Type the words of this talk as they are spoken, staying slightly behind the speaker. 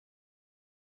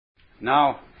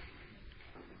Now,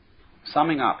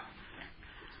 summing up,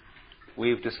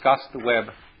 we've discussed the web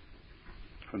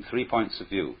from 3 points of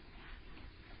view.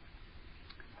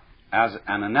 As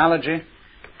an analogy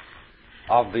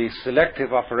of the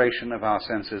selective operation of our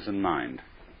senses and mind,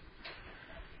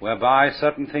 whereby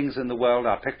certain things in the world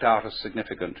are picked out as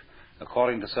significant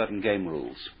according to certain game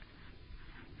rules.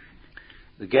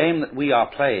 The game that we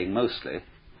are playing mostly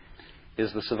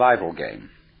is the survival game.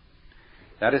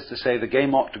 That is to say, the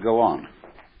game ought to go on.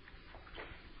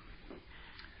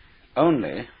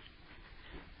 Only,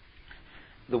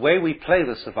 the way we play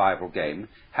the survival game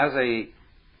has a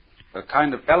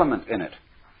kind of element in it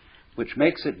which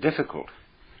makes it difficult,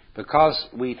 because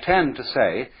we tend to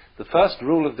say the first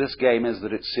rule of this game is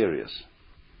that it's serious.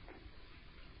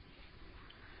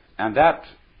 And that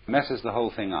messes the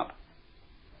whole thing up.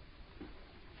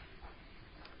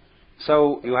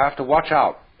 So you have to watch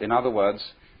out, in other words,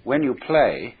 when you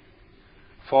play,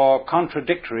 for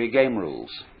contradictory game rules,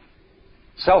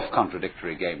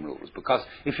 self-contradictory game rules, because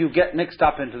if you get mixed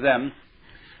up into them,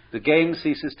 the game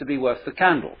ceases to be worth the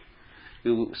candle.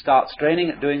 You start straining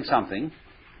at doing something,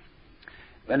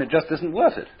 and it just isn't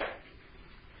worth it.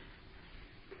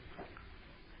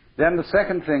 Then the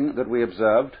second thing that we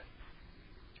observed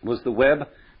was the web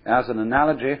as an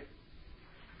analogy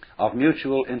of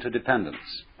mutual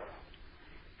interdependence.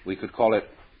 We could call it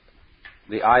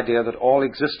the idea that all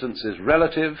existence is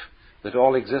relative, that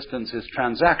all existence is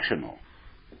transactional.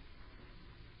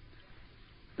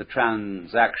 The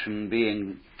transaction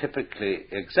being typically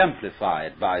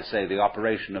exemplified by, say, the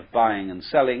operation of buying and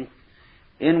selling,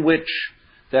 in which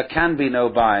there can be no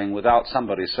buying without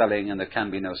somebody selling, and there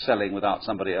can be no selling without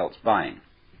somebody else buying.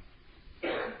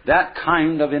 That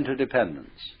kind of interdependence,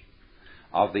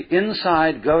 of the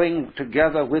inside going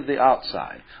together with the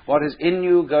outside, what is in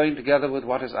you going together with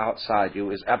what is outside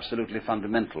you, is absolutely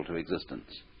fundamental to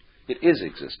existence. It is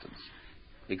existence.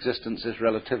 Existence is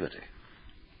relativity.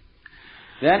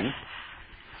 Then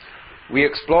we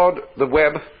explored the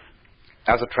web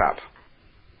as a trap.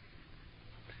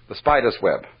 The spider's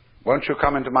web. "Won't you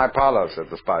come into my parlor," said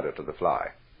the spider to the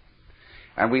fly.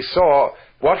 And we saw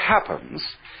what happens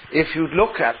if you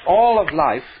look at all of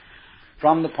life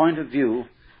from the point of view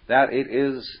that it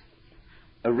is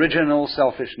original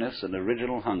selfishness and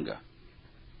original hunger.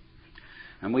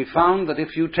 And we found that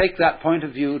if you take that point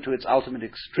of view to its ultimate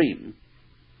extreme,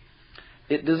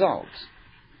 it dissolves.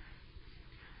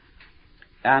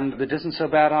 And it isn't so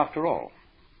bad after all.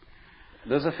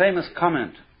 There's a famous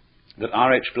comment that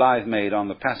R.H. Blythe made on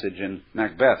the passage in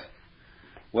Macbeth,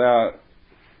 where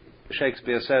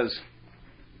Shakespeare says,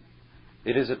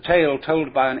 "It is a tale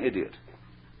told by an idiot,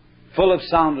 full of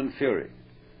sound and fury,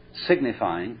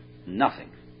 signifying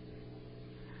nothing."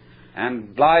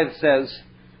 And Blythe says,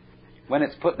 when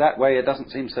it's put that way, it doesn't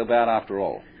seem so bad after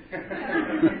all.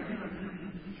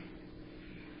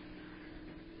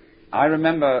 I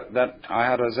remember that I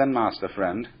had a Zen master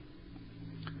friend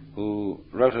who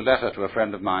wrote a letter to a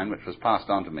friend of mine, which was passed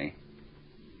on to me,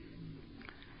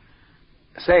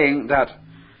 saying that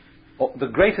the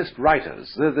greatest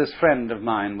writers, this friend of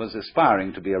mine was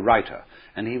aspiring to be a writer,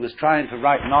 and he was trying to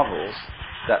write novels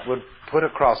that would put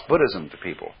across Buddhism to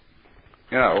people.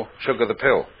 You know, sugar the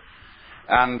pill.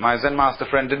 And my Zen master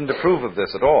friend didn't approve of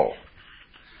this at all.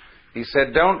 He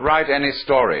said, "Don't write any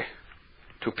story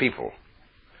to people.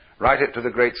 Write it to the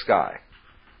great sky."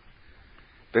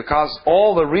 Because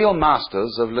all the real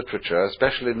masters of literature,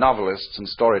 especially novelists and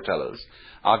storytellers,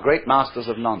 are great masters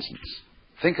of nonsense.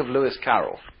 Think of Lewis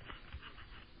Carroll.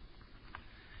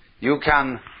 You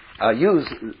can use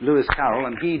Lewis Carroll,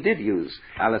 and he did use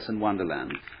Alice in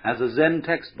Wonderland, as a Zen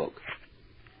textbook.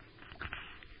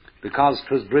 Because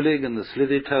 'twas brillig and the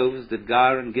slithy toves did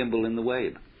gyre and gimble in the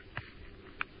wabe.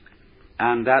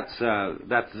 And that's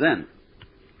Zen.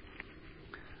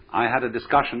 I had a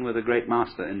discussion with a great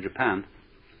master in Japan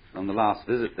on the last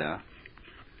visit there,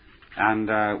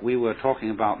 and we were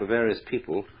talking about the various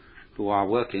people who are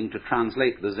working to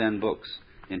translate the Zen books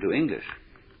into English.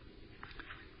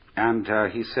 And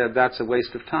he said, "That's a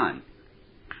waste of time.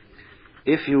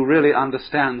 If you really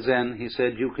understand Zen," he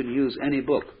said, "you can use any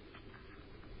book.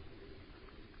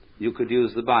 You could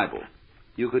use the Bible.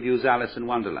 You could use Alice in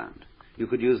Wonderland. You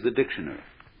could use the dictionary.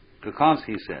 Because,"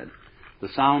 he said, "the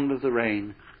sound of the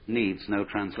rain needs no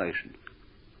translation."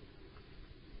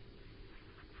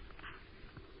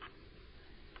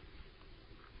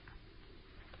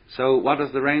 So what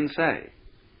does the rain say?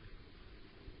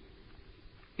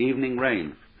 Evening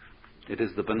rain. It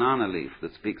is the banana leaf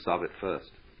that speaks of it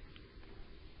first.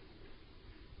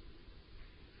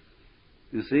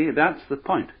 You see, that's the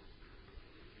point.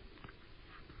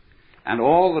 And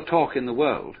all the talk in the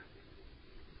world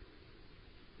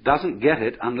doesn't get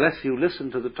it unless you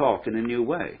listen to the talk in a new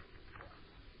way.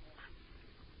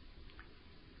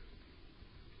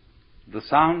 The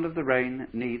sound of the rain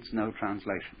needs no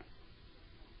translation.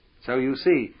 So you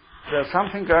see, there's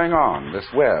something going on. This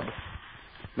web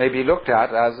may be looked at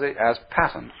as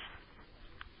pattern.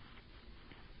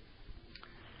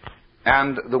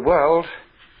 And the world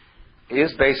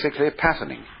is basically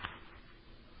patterning.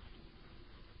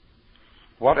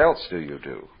 What else do you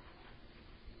do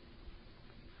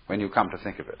when you come to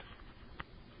think of it?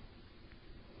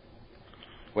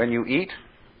 When you eat,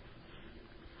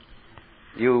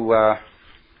 you are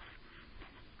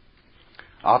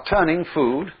turning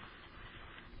food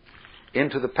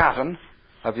into the pattern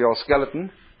of your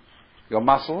skeleton, your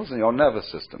muscles, and your nervous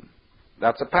system.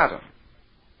 That's a pattern.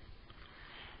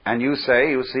 And you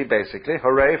see basically,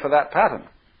 hooray for that pattern.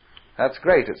 That's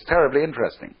great, it's terribly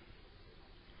interesting.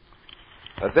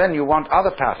 But then you want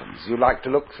other patterns. You like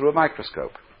to look through a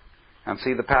microscope and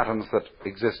see the patterns that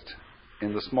exist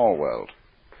in the small world.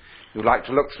 You like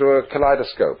to look through a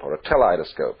kaleidoscope or a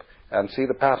teleidoscope and see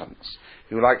the patterns.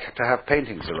 You like to have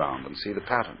paintings around and see the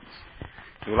patterns.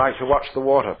 You like to watch the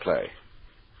water play.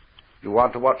 You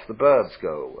want to watch the birds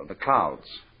go and the clouds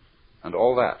and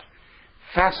all that.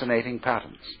 Fascinating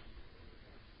patterns.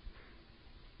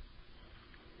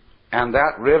 And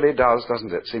that really does,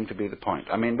 doesn't it, seem to be the point.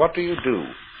 I mean, what do you do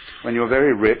when you're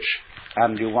very rich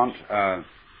and you want,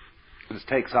 let's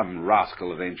take some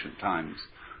rascal of ancient times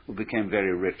who became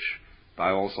very rich by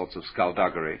all sorts of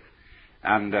skullduggery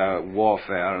and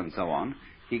warfare and so on.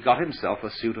 He got himself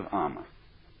a suit of armor,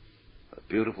 a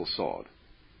beautiful sword.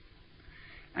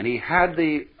 And he had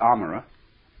the armorer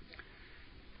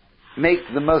make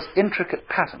the most intricate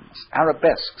patterns,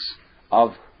 arabesques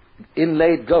of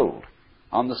inlaid gold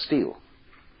on the steel.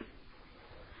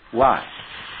 Why?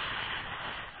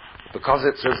 Because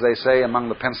it's, as they say among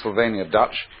the Pennsylvania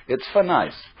Dutch, it's for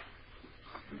nice.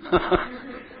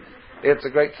 It's a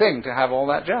great thing to have all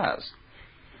that jazz.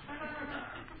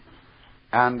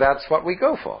 And that's what we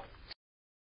go for.